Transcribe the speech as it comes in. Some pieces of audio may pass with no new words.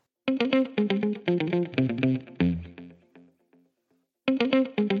Hi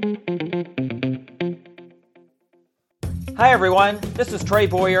everyone, this is Trey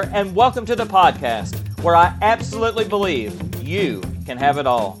Boyer and welcome to the podcast where I absolutely believe you can have it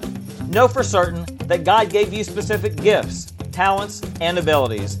all. Know for certain that God gave you specific gifts, talents, and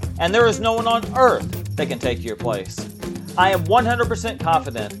abilities, and there is no one on earth that can take your place. I am 100%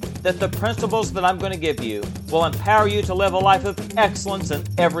 confident that the principles that I'm going to give you will empower you to live a life of excellence in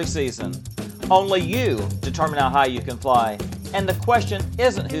every season. Only you determine how high you can fly, and the question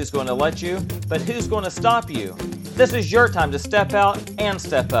isn't who's going to let you, but who's going to stop you. This is your time to step out and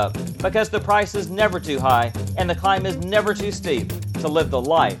step up, because the price is never too high and the climb is never too steep to live the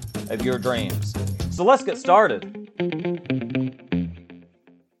life of your dreams. So let's get started.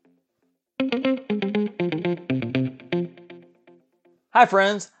 Hi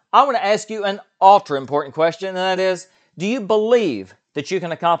friends, I want to ask you an ultra important question, and that is, do you believe that you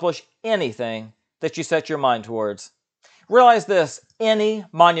can accomplish anything that you set your mind towards? Realize this, any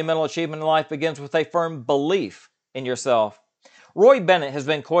monumental achievement in life begins with a firm belief in yourself. Roy Bennett has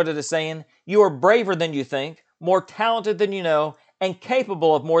been quoted as saying, "You are braver than you think, more talented than you know, and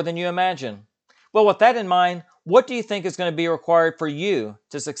capable of more than you imagine." Well, with that in mind, what do you think is going to be required for you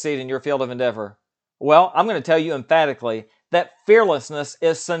to succeed in your field of endeavor? Well, I'm going to tell you emphatically that fearlessness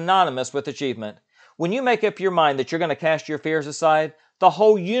is synonymous with achievement. When you make up your mind that you're going to cast your fears aside, the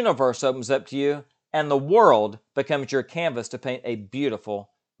whole universe opens up to you, and the world becomes your canvas to paint a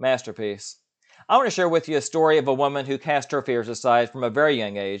beautiful masterpiece. I want to share with you a story of a woman who cast her fears aside from a very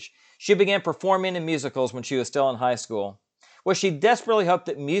young age. She began performing in musicals when she was still in high school. Well, she desperately hoped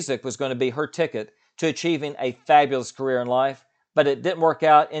that music was going to be her ticket to achieving a fabulous career in life, but it didn't work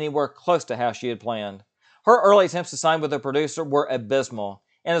out anywhere close to how she had planned. Her early attempts to sign with a producer were abysmal,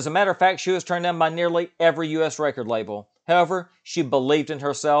 and as a matter of fact, she was turned down by nearly every U.S. record label. However, she believed in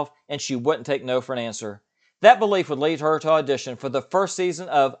herself, and she wouldn't take no for an answer. That belief would lead her to audition for the first season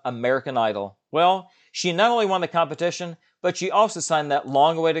of American Idol. Well, she not only won the competition, but she also signed that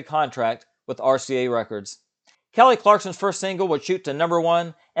long-awaited contract with RCA Records. Kelly Clarkson's first single would shoot to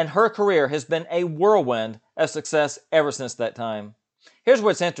 #1, and her career has been a whirlwind of success ever since that time. Here's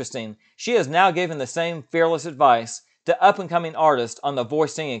what's interesting. She is now giving the same fearless advice to up-and-coming artists on the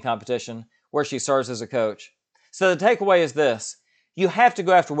voice singing competition, where she serves as a coach. So the takeaway is this. You have to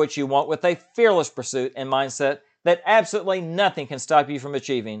go after what you want with a fearless pursuit and mindset that absolutely nothing can stop you from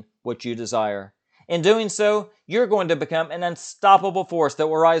achieving what you desire. In doing so, you're going to become an unstoppable force that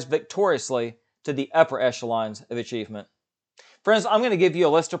will rise victoriously to the upper echelons of achievement. Friends, I'm going to give you a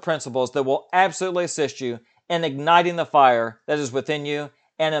list of principles that will absolutely assist you in igniting the fire that is within you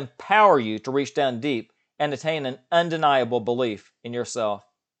and empower you to reach down deep and attain an undeniable belief in yourself.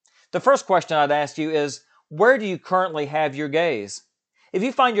 The first question I'd ask you is, where do you currently have your gaze? If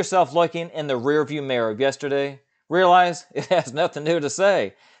you find yourself looking in the rearview mirror of yesterday, realize it has nothing new to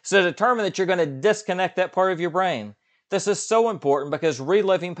say. So determine that you're going to disconnect that part of your brain. This is so important because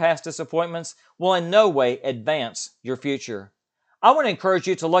reliving past disappointments will in no way advance your future. I want to encourage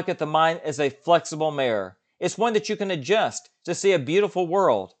you to look at the mind as a flexible mirror. It's one that you can adjust to see a beautiful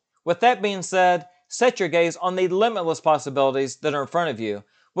world. With that being said, set your gaze on the limitless possibilities that are in front of you,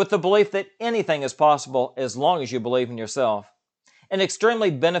 with the belief that anything is possible as long as you believe in yourself. An extremely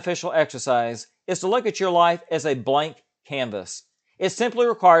beneficial exercise is to look at your life as a blank canvas. It simply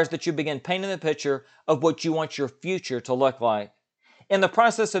requires that you begin painting the picture of what you want your future to look like. In the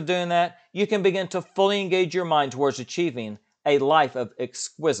process of doing that, you can begin to fully engage your mind towards achieving a life of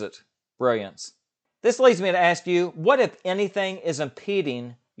exquisite brilliance. This leads me to ask you, what if anything is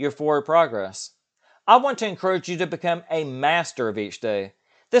impeding your forward progress? I want to encourage you to become a master of each day.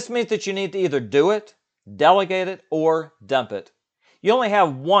 This means that you need to either do it, delegate it, or dump it. You only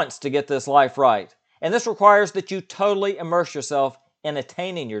have once to get this life right, and this requires that you totally immerse yourself in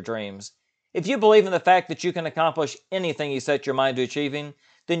attaining your dreams. If you believe in the fact that you can accomplish anything you set your mind to achieving,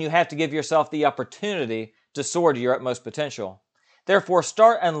 then you have to give yourself the opportunity to soar to your utmost potential. Therefore,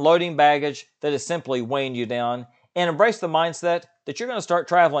 start unloading baggage that is simply weighing you down, and embrace the mindset that you're going to start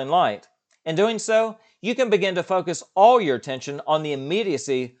traveling light. In doing so, you can begin to focus all your attention on the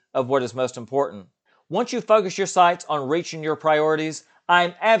immediacy of what is most important. Once you focus your sights on reaching your priorities, I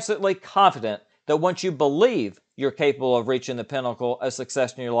am absolutely confident that once you believe you're capable of reaching the pinnacle of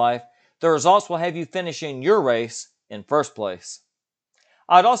success in your life, the results will have you finishing your race in first place.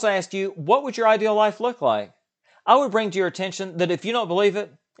 I'd also ask you, what would your ideal life look like? I would bring to your attention that if you don't believe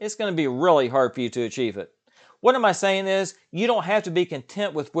it, it's going to be really hard for you to achieve it. What am I saying is, you don't have to be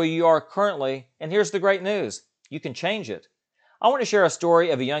content with where you are currently, and here's the great news. You can change it. I want to share a story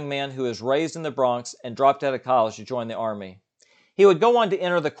of a young man who was raised in the Bronx and dropped out of college to join the Army. He would go on to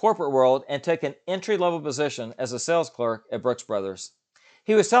enter the corporate world and take an entry-level position as a sales clerk at Brooks Brothers.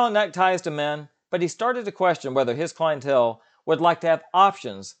 He was selling neckties to men, but he started to question whether his clientele would like to have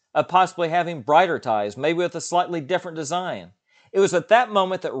options of possibly having brighter ties, maybe with a slightly different design. It was at that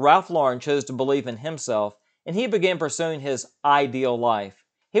moment that Ralph Lauren chose to believe in himself, and he began pursuing his ideal life.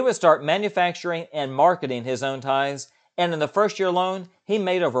 He would start manufacturing and marketing his own ties, and in the first year alone, he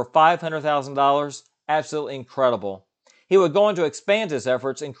made over $500,000. Absolutely incredible. He would go on to expand his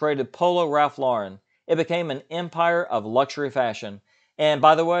efforts and created Polo Ralph Lauren. It became an empire of luxury fashion. And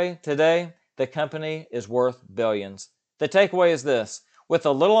by the way, today, the company is worth billions. The takeaway is this: with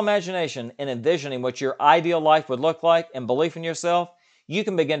a little imagination and envisioning what your ideal life would look like and belief in yourself, you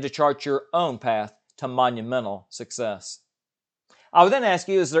can begin to chart your own path to monumental success. I would then ask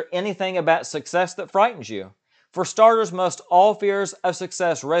you, is there anything about success that frightens you? For starters, most all fears of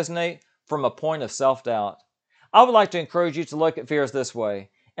success resonate from a point of self-doubt. I would like to encourage you to look at fears this way.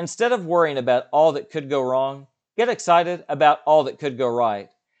 Instead of worrying about all that could go wrong, get excited about all that could go right.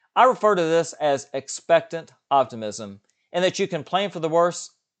 I refer to this as expectant optimism, and that you can plan for the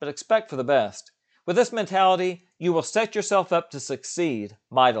worst, but expect for the best. With this mentality, you will set yourself up to succeed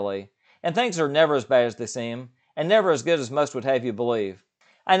mightily, and things are never as bad as they seem, and never as good as most would have you believe.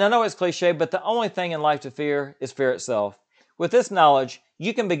 And I know it's cliche, but the only thing in life to fear is fear itself. With this knowledge,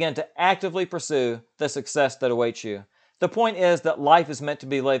 you can begin to actively pursue the success that awaits you. The point is that life is meant to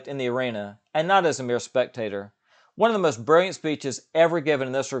be lived in the arena, and not as a mere spectator. One of the most brilliant speeches ever given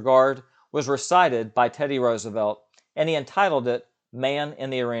in this regard was recited by Teddy Roosevelt, and he entitled it, Man in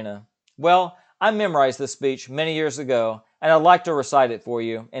the Arena. Well, I memorized this speech many years ago, and I'd like to recite it for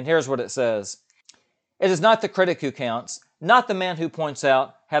you, and here's what it says. It is not the critic who counts, not the man who points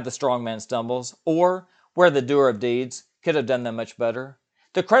out how the strong man stumbles, or where the doer of deeds could have done them much better.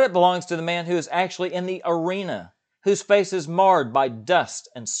 The credit belongs to the man who is actually in the arena, whose face is marred by dust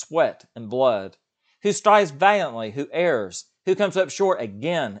and sweat and blood, who strives valiantly, who errs, who comes up short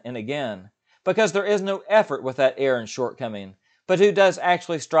again and again, because there is no effort without error and shortcoming, but who does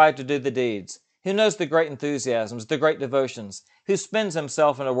actually strive to do the deeds, who knows the great enthusiasms, the great devotions, who spends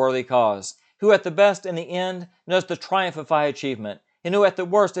himself in a worthy cause, who at the best in the end knows the triumph of high achievement, and who at the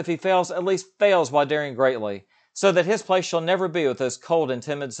worst, if he fails, at least fails while daring greatly, so that his place shall never be with those cold and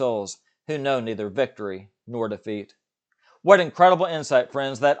timid souls who know neither victory nor defeat. What incredible insight,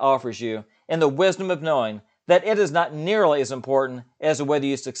 friends, that offers you in the wisdom of knowing that it is not nearly as important as whether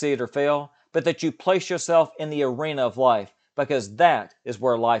you succeed or fail, but that you place yourself in the arena of life, because that is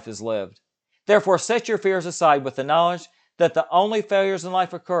where life is lived. Therefore, set your fears aside with the knowledge that the only failures in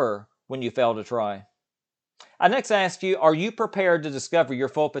life occur when you fail to try. I next ask you, are you prepared to discover your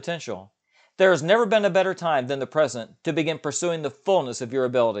full potential? There has never been a better time than the present to begin pursuing the fullness of your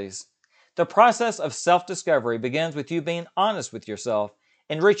abilities. The process of self-discovery begins with you being honest with yourself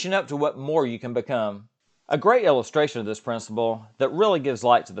and reaching up to what more you can become. A great illustration of this principle that really gives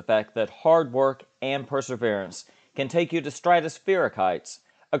light to the fact that hard work and perseverance can take you to stratospheric heights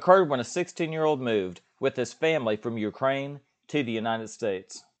occurred when a 16-year-old moved with his family from Ukraine to the United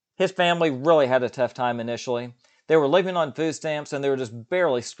States. His family really had a tough time initially. They were living on food stamps and they were just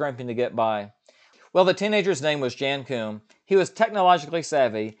barely scrimping to get by. Well, the teenager's name was Jan Koum. He was technologically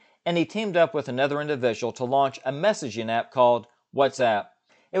savvy, and he teamed up with another individual to launch a messaging app called WhatsApp.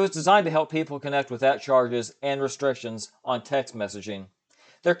 It was designed to help people connect without charges and restrictions on text messaging.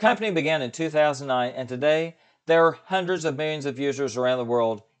 Their company began in 2009, and today there are hundreds of millions of users around the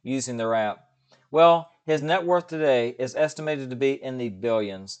world using their app. Well, his net worth today is estimated to be in the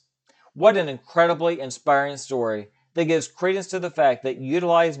billions. What an incredibly inspiring story that gives credence to the fact that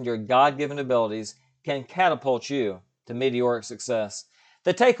utilizing your God-given abilities can catapult you to meteoric success.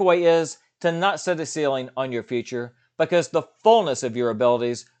 The takeaway is to not set a ceiling on your future, because the fullness of your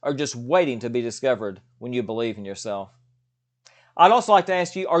abilities are just waiting to be discovered when you believe in yourself. I'd also like to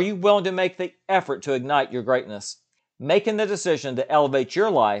ask you, are you willing to make the effort to ignite your greatness? Making the decision to elevate your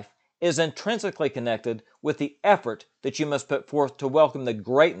life is intrinsically connected with the effort that you must put forth to welcome the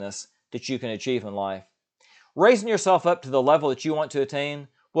greatness that you can achieve in life. Raising yourself up to the level that you want to attain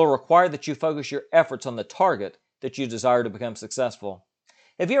will require that you focus your efforts on the target that you desire to become successful.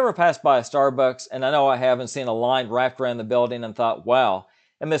 Have you ever passed by a Starbucks, and I know I have, and seen a line wrapped around the building and thought, wow,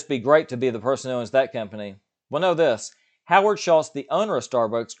 it must be great to be the person who owns that company? Well, know this. Howard Schultz, the owner of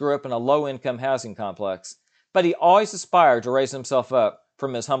Starbucks, grew up in a low-income housing complex, but he always aspired to raise himself up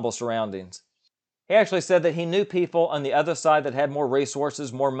from his humble surroundings. He actually said that he knew people on the other side that had more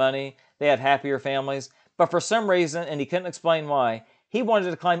resources, more money, they had happier families, but for some reason, and he couldn't explain why, he wanted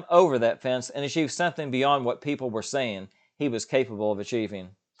to climb over that fence and achieve something beyond what people were saying he was capable of achieving.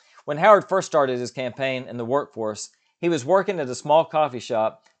 When Howard first started his campaign in the workforce, He was working at a small coffee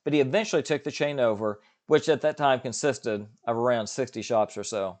shop, but he eventually took the chain over, which at that time consisted of around 60 shops or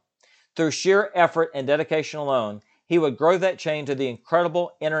so. Through sheer effort and dedication alone, he would grow that chain to the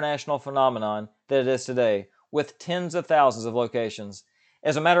incredible international phenomenon that it is today, with tens of thousands of locations.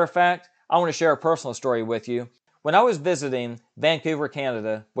 As a matter of fact, I want to share a personal story with you. When I was visiting Vancouver,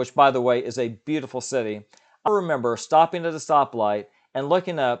 Canada, which by the way is a beautiful city, I remember stopping at a stoplight and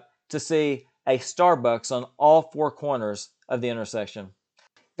looking up to see a Starbucks on all four corners of the intersection.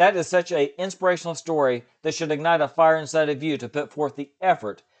 That is such an inspirational story that should ignite a fire inside of you to put forth the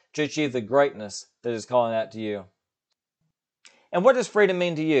effort to achieve the greatness that is calling out to you. And what does freedom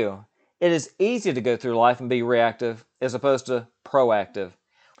mean to you? It is easy to go through life and be reactive as opposed to proactive.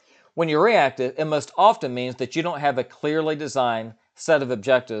 When you're reactive, it most often means that you don't have a clearly designed set of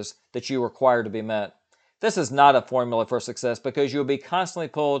objectives that you require to be met. This is not a formula for success because you'll be constantly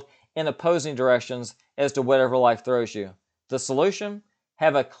pulled in opposing directions as to whatever life throws you. The solution?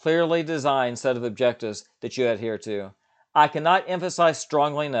 Have a clearly designed set of objectives that you adhere to. I cannot emphasize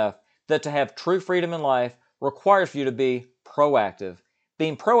strongly enough that to have true freedom in life requires for you to be proactive.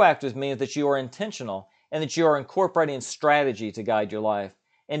 Being proactive means that you are intentional and that you are incorporating strategy to guide your life.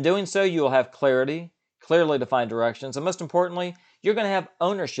 In doing so, you will have clarity, clearly defined directions, and most importantly, you're going to have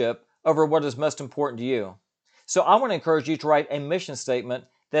ownership over what is most important to you. So I want to encourage you to write a mission statement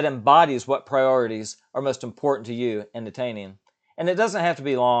that embodies what priorities are most important to you in attaining. And it doesn't have to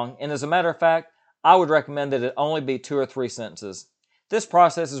be long, and as a matter of fact, I would recommend that it only be 2 or 3 sentences. This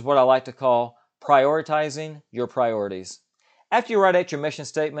process is what I like to call prioritizing your priorities. After you write out your mission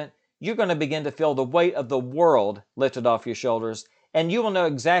statement, you're going to begin to feel the weight of the world lifted off your shoulders, and you will know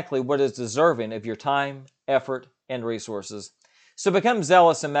exactly what is deserving of your time, effort, and resources. So become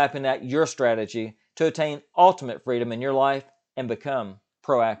zealous in mapping out your strategy to attain ultimate freedom in your life and become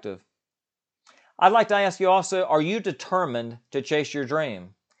proactive. I'd like to ask you also, are you determined to chase your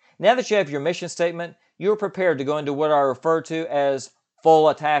dream? Now that you have your mission statement, you are prepared to go into what I refer to as full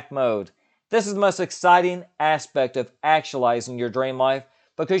attack mode. This is the most exciting aspect of actualizing your dream life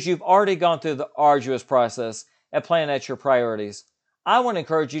because you've already gone through the arduous process of planning out your priorities. I want to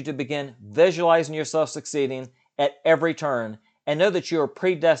encourage you to begin visualizing yourself succeeding at every turn and know that you are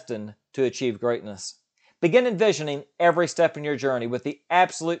predestined to achieve greatness. Begin envisioning every step in your journey with the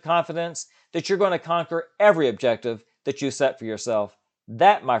absolute confidence that you're going to conquer every objective that you set for yourself.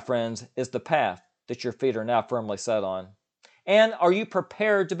 That, my friends, is the path that your feet are now firmly set on. And are you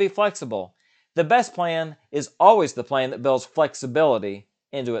prepared to be flexible? The best plan is always the plan that builds flexibility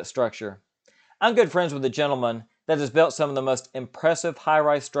into its structure. I'm good friends with a gentleman that has built some of the most impressive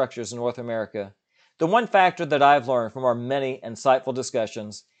high-rise structures in North America. The one factor that I've learned from our many insightful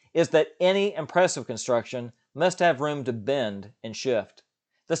discussions is that any impressive construction must have room to bend and shift.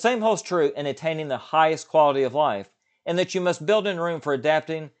 The same holds true in attaining the highest quality of life, and that you must build in room for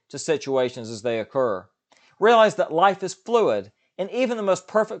adapting to situations as they occur. Realize that life is fluid, and even the most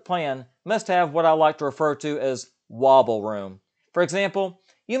perfect plan must have what I like to refer to as wobble room. For example,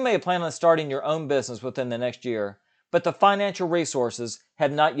 you may plan on starting your own business within the next year, but the financial resources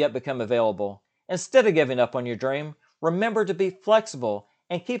have not yet become available. Instead of giving up on your dream, remember to be flexible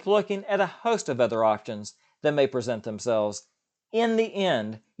and keep looking at a host of other options that may present themselves. In the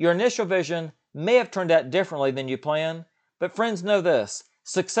end, your initial vision may have turned out differently than you planned, but friends, know this: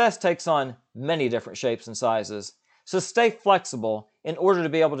 success takes on many different shapes and sizes. So stay flexible in order to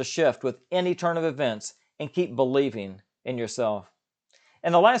be able to shift with any turn of events and keep believing in yourself.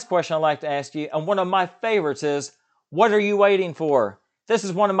 And the last question I'd like to ask you, and one of my favorites, is what are you waiting for? This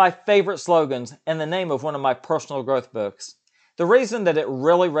is one of my favorite slogans and the name of one of my personal growth books. The reason that it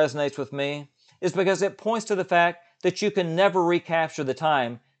really resonates with me is because it points to the fact that you can never recapture the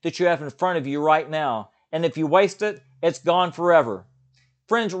time that you have in front of you right now, and if you waste it, it's gone forever.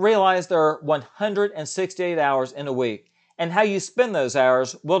 Friends, realize there are 168 hours in a week, and how you spend those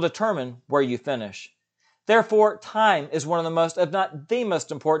hours will determine where you finish. Therefore, time is one of the most, if not the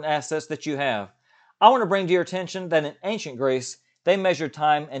most important assets that you have. I want to bring to your attention that in ancient Greece, they measured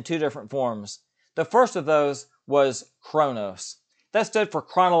time in 2 different forms. The first of those was chronos. That stood for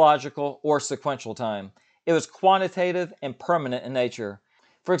chronological or sequential time. It was quantitative and permanent in nature.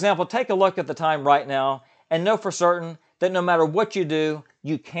 For example, take a look at the time right now and know for certain that no matter what you do,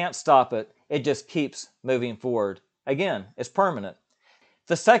 you can't stop it. It just keeps moving forward. Again, it's permanent.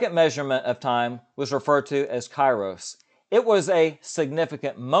 The second measurement of time was referred to as kairos. It was a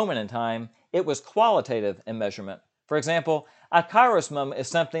significant moment in time. It was qualitative in measurement. For example, a kairos moment is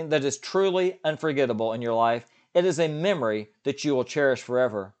something that is truly unforgettable in your life. It is a memory that you will cherish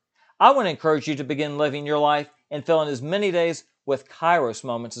forever. I want to encourage you to begin living your life and filling as many days with kairos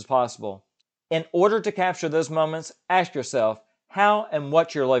moments as possible. In order to capture those moments, ask yourself how and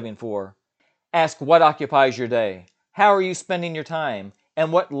what you're living for. Ask what occupies your day, how are you spending your time,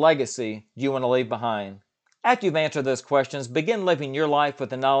 and what legacy do you want to leave behind? After you've answered those questions, begin living your life with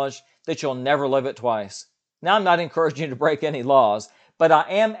the knowledge that you'll never live it twice. Now, I'm not encouraging you to break any laws, but I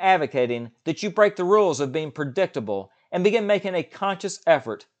am advocating that you break the rules of being predictable and begin making a conscious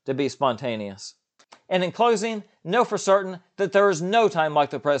effort to be spontaneous. And in closing, know for certain that there is no time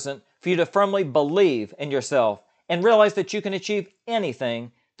like the present for you to firmly believe in yourself and realize that you can achieve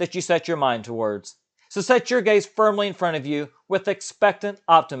anything that you set your mind towards. So set your gaze firmly in front of you with expectant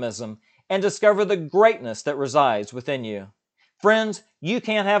optimism and discover the greatness that resides within you. Friends, you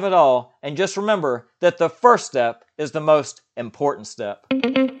can't have it all, and just remember that the first step is the most important step.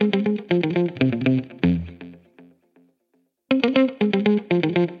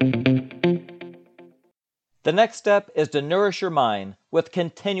 The next step is to nourish your mind with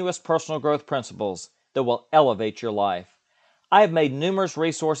continuous personal growth principles that will elevate your life. I have made numerous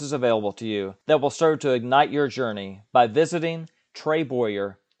resources available to you that will serve to ignite your journey by visiting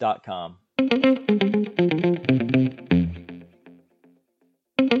TreyBoyer.com.